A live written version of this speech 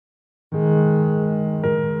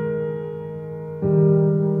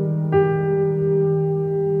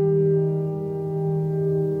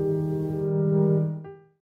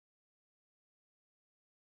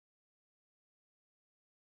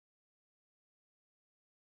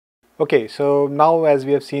Okay, so now as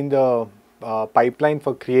we have seen the pipeline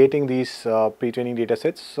for creating these pre-training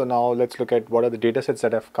datasets, so now let's look at what are the datasets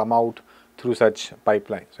that have come out through such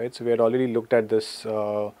pipelines, right? So we had already looked at this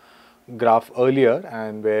graph earlier,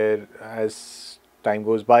 and where as time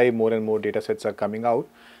goes by, more and more datasets are coming out.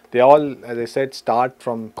 They all, as I said, start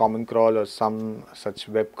from common crawl or some such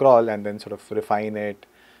web crawl, and then sort of refine it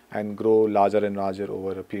and grow larger and larger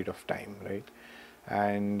over a period of time, right?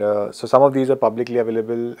 And so some of these are publicly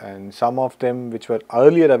available, and some of them which were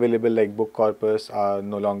earlier available like book corpus are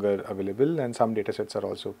no longer available, and some datasets are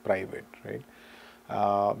also private, right?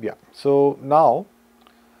 Yeah, so now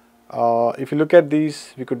if you look at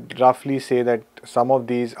these, we could roughly say that some of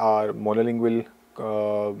these are monolingual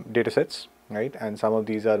datasets, right, and some of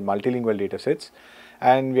these are multilingual datasets,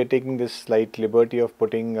 and we are taking this slight liberty of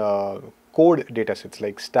putting code datasets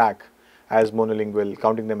like stack as monolingual,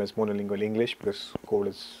 counting them as monolingual English, because code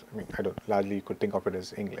is, I mean, I don't, largely you could think of it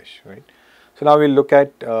as English, right? So now we'll look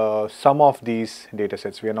at some of these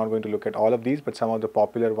datasets. We are not going to look at all of these, but some of the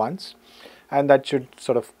popular ones, and that should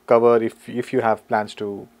sort of cover, if you have plans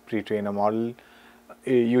to pre-train a model,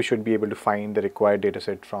 you should be able to find the required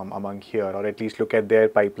dataset from among here, or at least look at their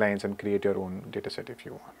pipelines and create your own dataset if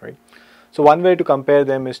you want, right? So one way to compare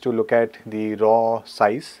them is to look at the raw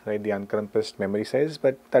size, right, the uncompressed memory size,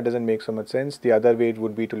 but that doesn't make so much sense. The other way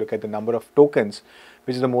would be to look at the number of tokens,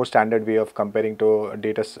 which is the more standard way of comparing to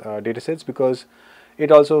datasets, because it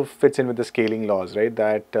also fits in with the scaling laws, right,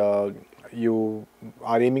 that you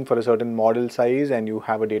are aiming for a certain model size and you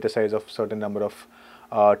have a data size of certain number of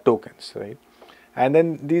tokens, right? And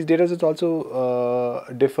then these datasets also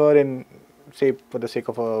differ in, say, for the sake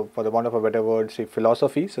of for the want of a better word, say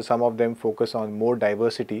philosophy. So some of them focus on more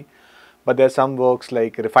diversity, but there are some works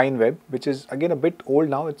like Refine Web, which is again a bit old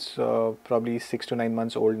now. It's probably 6 to 9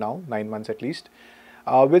 months old now, 9 months at least,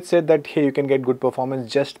 which said that hey, you can get good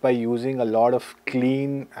performance just by using a lot of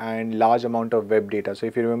clean and large amount of web data. So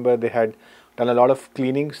if you remember, they had done a lot of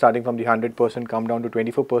cleaning, starting from the 100%, come down to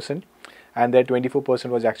 24%, and that 24%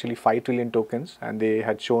 was actually 5 trillion tokens, and they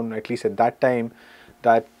had shown, at least at that time,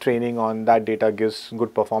 that training on that data gives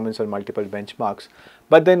good performance on multiple benchmarks.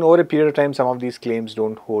 But then over a period of time, some of these claims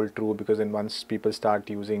don't hold true, because then once people start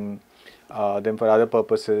using them for other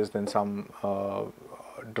purposes, then some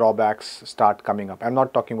drawbacks start coming up. I'm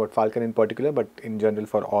not talking about Falcon in particular, but in general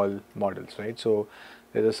for all models, right? So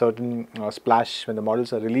there's a certain splash when the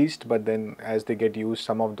models are released, but then as they get used,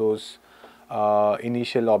 some of those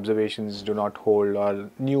initial observations do not hold, or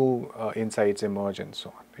new insights emerge and so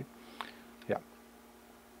on, right? Yeah.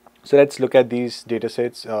 So let's look at these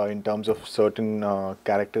datasets in terms of certain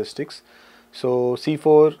characteristics. So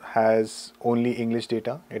C4 has only English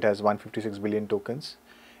data. It has 156 billion tokens.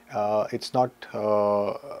 It's not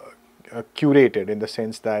curated in the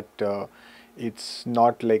sense that it's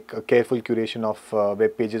not like a careful curation of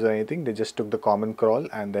web pages or anything. They just took the common crawl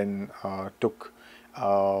and then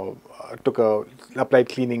applied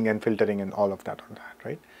cleaning and filtering and all of that on that,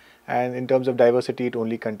 right? And in terms of diversity, it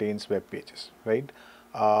only contains web pages, right?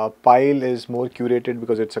 Pile is more curated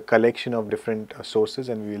because it's a collection of different sources,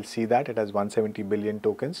 and we will see that it has 170 billion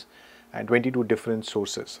tokens and 22 different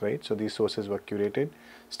sources, right? So these sources were curated.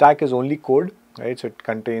 Stack is only code, right? So it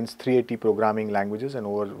contains 380 programming languages and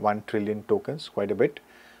over 1 trillion tokens, quite a bit.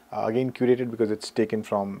 Again, curated because it's taken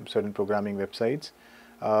from certain programming websites.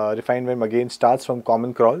 Refined Web again starts from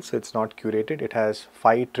common crawl, so it's not curated. It has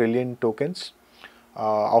 5 trillion tokens,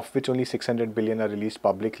 of which only 600 billion are released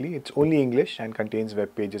publicly. It's only English and contains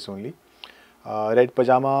web pages only. Red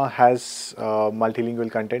Pajama has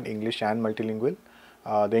multilingual content, English and multilingual.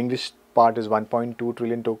 The English part is 1.2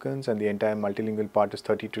 trillion tokens, and the entire multilingual part is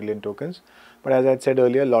 30 trillion tokens. But as I had said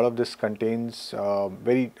earlier, a lot of this contains a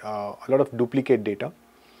lot of duplicate data,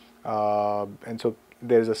 and so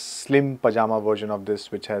there's a slim Pajama version of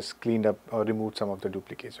this which has cleaned up or removed some of the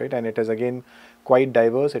duplicates, right? And it is again quite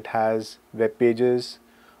diverse. It has web pages,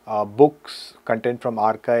 books, content from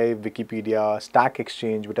archive, Wikipedia, Stack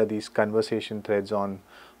Exchange, which are these conversation threads on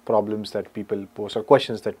problems that people post or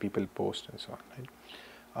questions that people post and so on, right?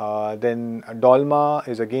 Then Dolma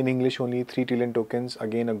is again English only, 3 trillion tokens,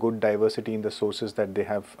 again a good diversity in the sources that they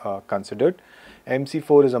have considered.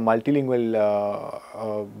 MC4 is a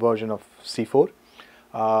multilingual version of C4.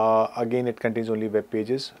 Again, it contains only web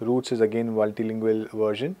pages. Roots is again multilingual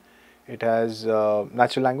version. It has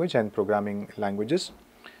natural language and programming languages.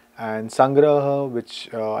 And Sangraha,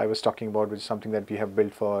 which I was talking about, which is something that we have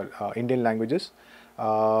built for Indian languages.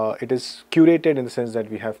 It is curated in the sense that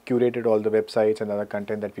we have curated all the websites and other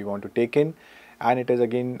content that we want to take in. And it is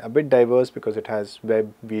again a bit diverse because it has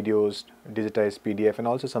web, videos, digitized PDF, and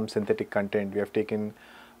also some synthetic content. We have taken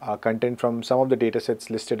content from some of the data sets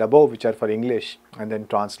listed above, which are for English, and then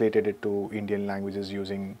translated it to Indian languages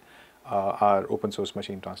using our open source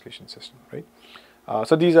machine translation system, right?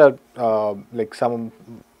 So these are like some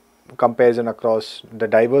comparison across the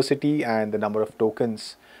diversity and the number of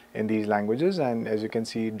tokens in these languages. And as you can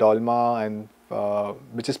see, Dolma, and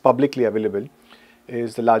which is publicly available,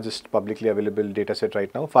 is the largest publicly available data set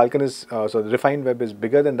right now. Falcon is, so the refined web is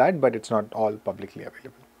bigger than that, but it's not all publicly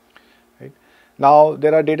available. Right? Now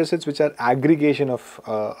there are datasets which are aggregation of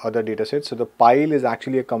other datasets. So the pile is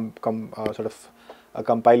actually a sort of a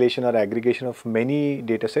compilation or aggregation of many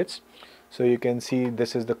datasets. So you can see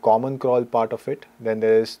this is the common crawl part of it. Then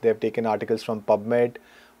they have taken articles from PubMed,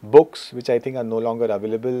 books which I think are no longer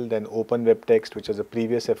available, then open web text, which was a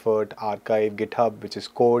previous effort, archive, GitHub, which is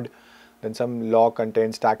code, then some law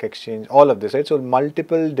content, Stack Exchange, all of this, right? So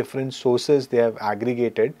multiple different sources they have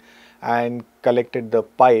aggregated and collected the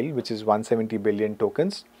pile, which is 170 billion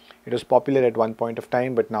tokens. It was popular at one point of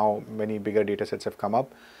time, but now many bigger data sets have come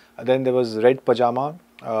up. Then there was Red Pajama,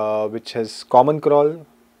 which has common crawl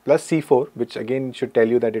plus C4, which again should tell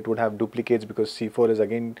you that it would have duplicates because C4 is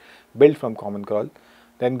again built from common crawl.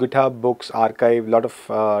 Then GitHub, books, archive, lot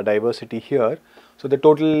of diversity here. So the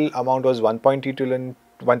total amount was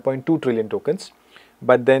 1.2 trillion tokens.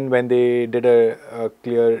 But then when they did a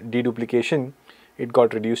clear deduplication, it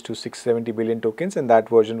got reduced to 670 billion tokens, and that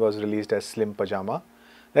version was released as Slim Pajama.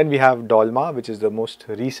 Then we have Dolma, which is the most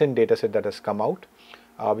recent dataset that has come out,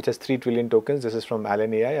 which has 3 trillion tokens. This is from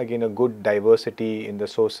Allen AI. Again, a good diversity in the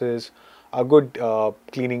sources, a good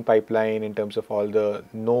cleaning pipeline in terms of all the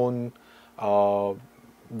known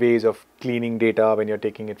ways of cleaning data when you're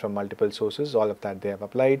taking it from multiple sources. All of that they have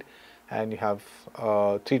applied. And you have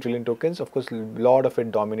 3 trillion tokens. Of course, a lot of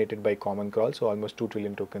it dominated by common crawl, so almost 2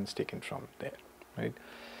 trillion tokens taken from there, right?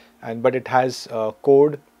 And but it has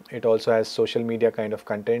code. It also has social media kind of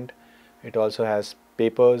content. It also has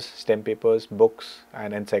papers, STEM papers, books,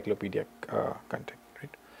 and encyclopedia content, right?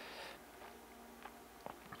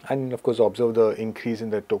 And of course, observe the increase in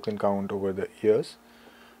the token count over the years.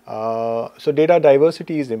 So data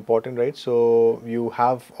diversity is important, right? So you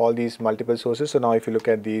have all these multiple sources. So now if you look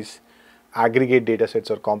at these aggregate data sets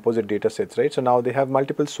or composite data sets, right? So now they have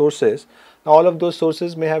multiple sources. Now all of those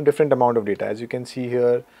sources may have different amount of data. As you can see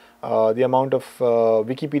here, the amount of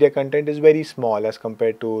Wikipedia content is very small as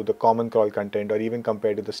compared to the common crawl content or even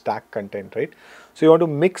compared to the Stack content, right? So you want to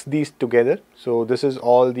mix these together. So this is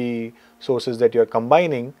all the sources that you're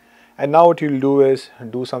combining. And now what you'll do is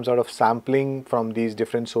do some sort of sampling from these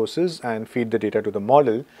different sources and feed the data to the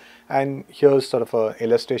model. And here's sort of an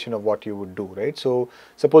illustration of what you would do, right? So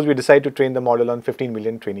suppose we decide to train the model on 15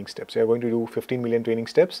 million training steps. You're going to do 15 million training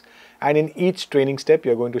steps, and in each training step,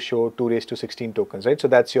 you're going to show 2 raised to 16 tokens, right? So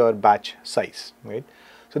that's your batch size, right?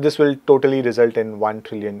 So this will totally result in 1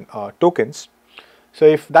 trillion tokens. So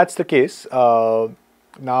if that's the case,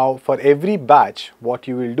 now for every batch, what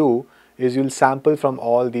you will do is you'll sample from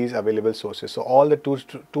all these available sources. So all the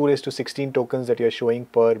 2 raised to 16 tokens that you're showing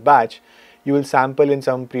per batch, you will sample in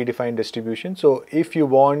some predefined distribution. So if you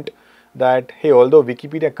want that, hey, although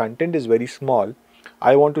Wikipedia content is very small,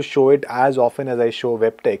 I want to show it as often as I show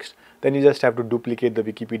web text, then you just have to duplicate the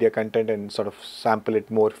Wikipedia content and sort of sample it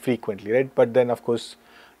more frequently, right? But then of course,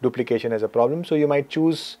 duplication is a problem. So you might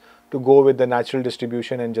choose to go with the natural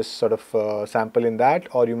distribution and just sort of sample in that,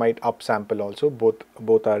 or you might upsample also.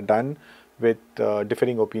 Both are done with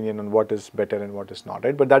differing opinion on what is better and what is not,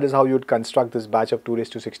 right? But that is how you would construct this batch of 2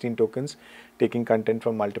 raised to 16 tokens, taking content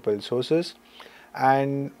from multiple sources.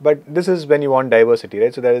 But this is when you want diversity,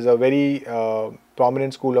 right? So there is a very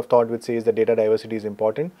prominent school of thought which says that data diversity is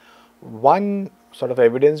important. One sort of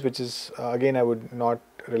evidence, which is again, I would not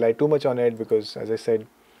rely too much on it because, as I said,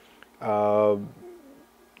 6-9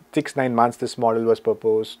 months this model was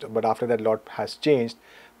proposed, but after that a lot has changed.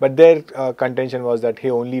 But their contention was that, hey,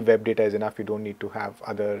 only web data is enough, you don't need to have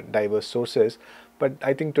other diverse sources. But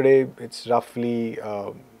I think today it's roughly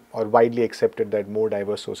or widely accepted that more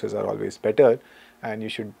diverse sources are always better, and you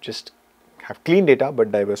should just have clean data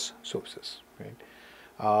but diverse sources, right?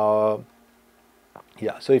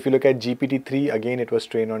 Yeah, so if you look at GPT-3, again it was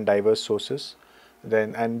trained on diverse sources,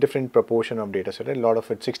 then and different proportion of data set. A lot of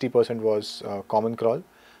it, 60% was common crawl,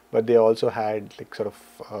 but they also had like sort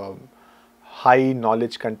of high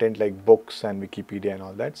knowledge content like books and Wikipedia and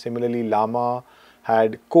all that. Similarly, Llama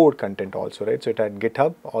had code content also, right? So it had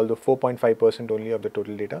GitHub, although 4.5% only of the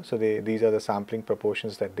total data. So these are the sampling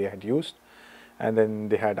proportions that they had used. And then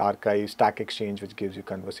they had archive, Stack Exchange, which gives you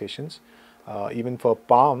conversations. Even for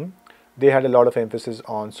Palm, they had a lot of emphasis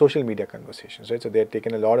on social media conversations, right? So they had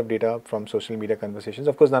taken a lot of data from social media conversations.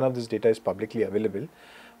 Of course, none of this data is publicly available,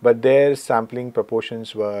 but their sampling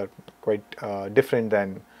proportions were quite different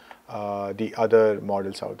than the other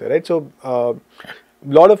models out there, right? So a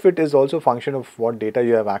lot of it is also a function of what data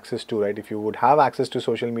you have access to, right? If you would have access to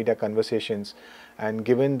social media conversations, and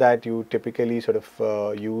given that you typically sort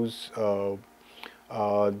of use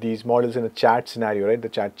these models in a chat scenario, right, the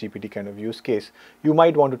chat GPT kind of use case, you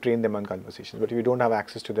might want to train them on conversations. But if you don't have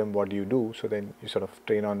access to them, what do you do? So then you sort of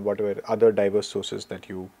train on whatever other diverse sources that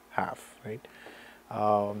you have, right?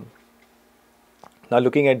 Now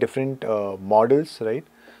looking at different models, right,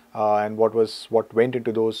 and what went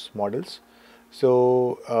into those models.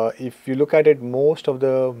 So if you look at it, most of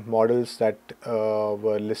the models that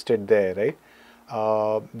were listed there, right,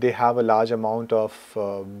 they have a large amount of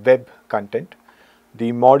web content.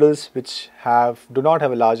 The models which do not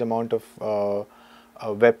have a large amount of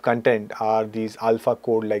web content are these alpha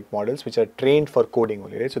code like models, which are trained for coding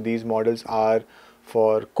only, right? So these models are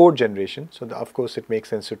for code generation. So of course it makes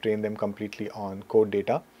sense to train them completely on code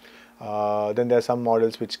data. Then there are some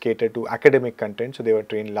models which cater to academic content, so they were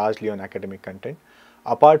trained largely on academic content.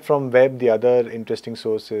 Apart from web, the other interesting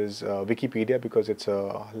source is Wikipedia, because it's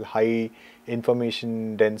a high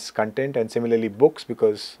information dense content, and similarly books,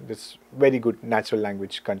 because it's very good natural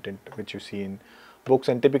language content which you see in books,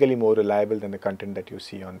 and typically more reliable than the content that you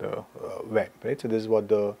see on the web, right? So this is what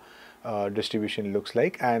the distribution looks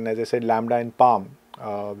like. And as I said, Lambda and Palm,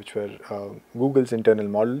 which were Google's internal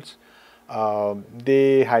models,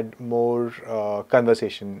 they had more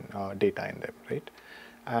conversation data in them, right?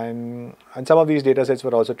 And some of these data sets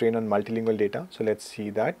were also trained on multilingual data. So let's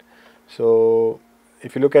see that. So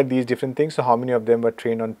if you look at these different things, so how many of them were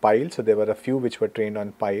trained on Pile? So there were a few which were trained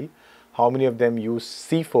on Pile. How many of them use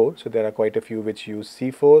C4? So there are quite a few which use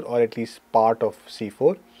C4, or at least part of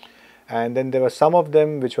C4. And then there were some of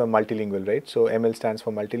them which were multilingual, right? So ML stands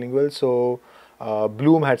for multilingual. So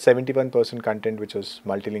Bloom had 71% content which was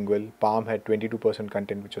multilingual, Palm had 22%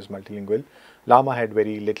 content which was multilingual, Llama had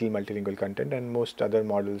very little multilingual content, and most other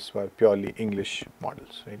models were purely English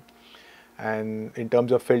models, right? And in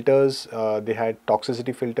terms of filters, they had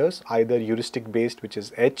toxicity filters, either heuristic based, which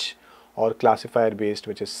is H, or classifier based,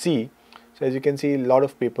 which is C. So as you can see, a lot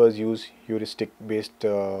of papers use heuristic based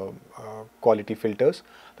quality filters.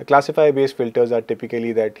 The classifier based filters are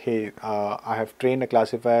typically that, hey, I have trained a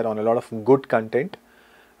classifier on a lot of good content,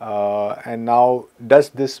 and now does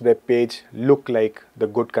this web page look like the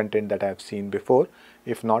good content that I have seen before?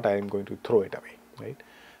 If not, I am going to throw it away, right?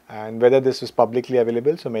 And whether this is publicly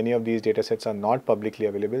available, so many of these data sets are not publicly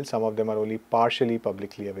available, some of them are only partially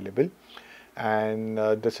publicly available. And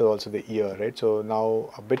this is also the year, right? So now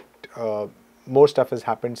a bit more stuff has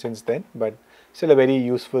happened since then, but still a very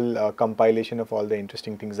useful compilation of all the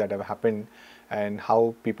interesting things that have happened, and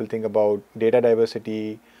how people think about data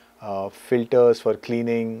diversity, filters for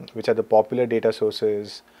cleaning, which are the popular data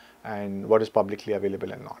sources, and what is publicly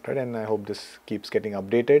available and not, right? And I hope this keeps getting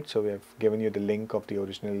updated. So we have given you the link of the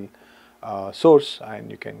original source,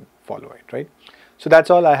 and you can follow it, right? So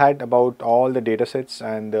that's all I had about all the data sets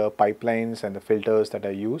and the pipelines and the filters that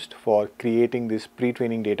I used for creating this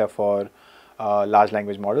pre-training data for large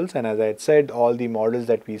language models. And as I had said, all the models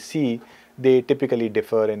that we see, they typically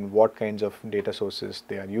differ in what kinds of data sources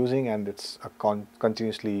they are using, and it's a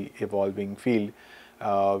continuously evolving field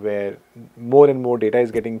where more and more data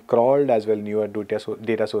is getting crawled, as well newer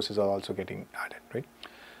data sources are also getting added, right?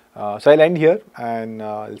 So I'll end here, and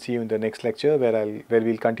I'll see you in the next lecture, where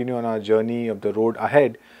we'll continue on our journey of the road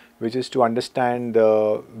ahead, which is to understand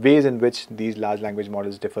the ways in which these large language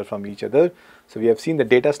models differ from each other. So we have seen the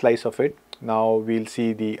data slice of it. Now we'll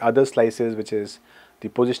see the other slices, which is the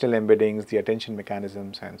positional embeddings, the attention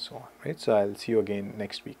mechanisms, and so on, right? So I'll see you again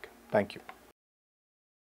next week. Thank you.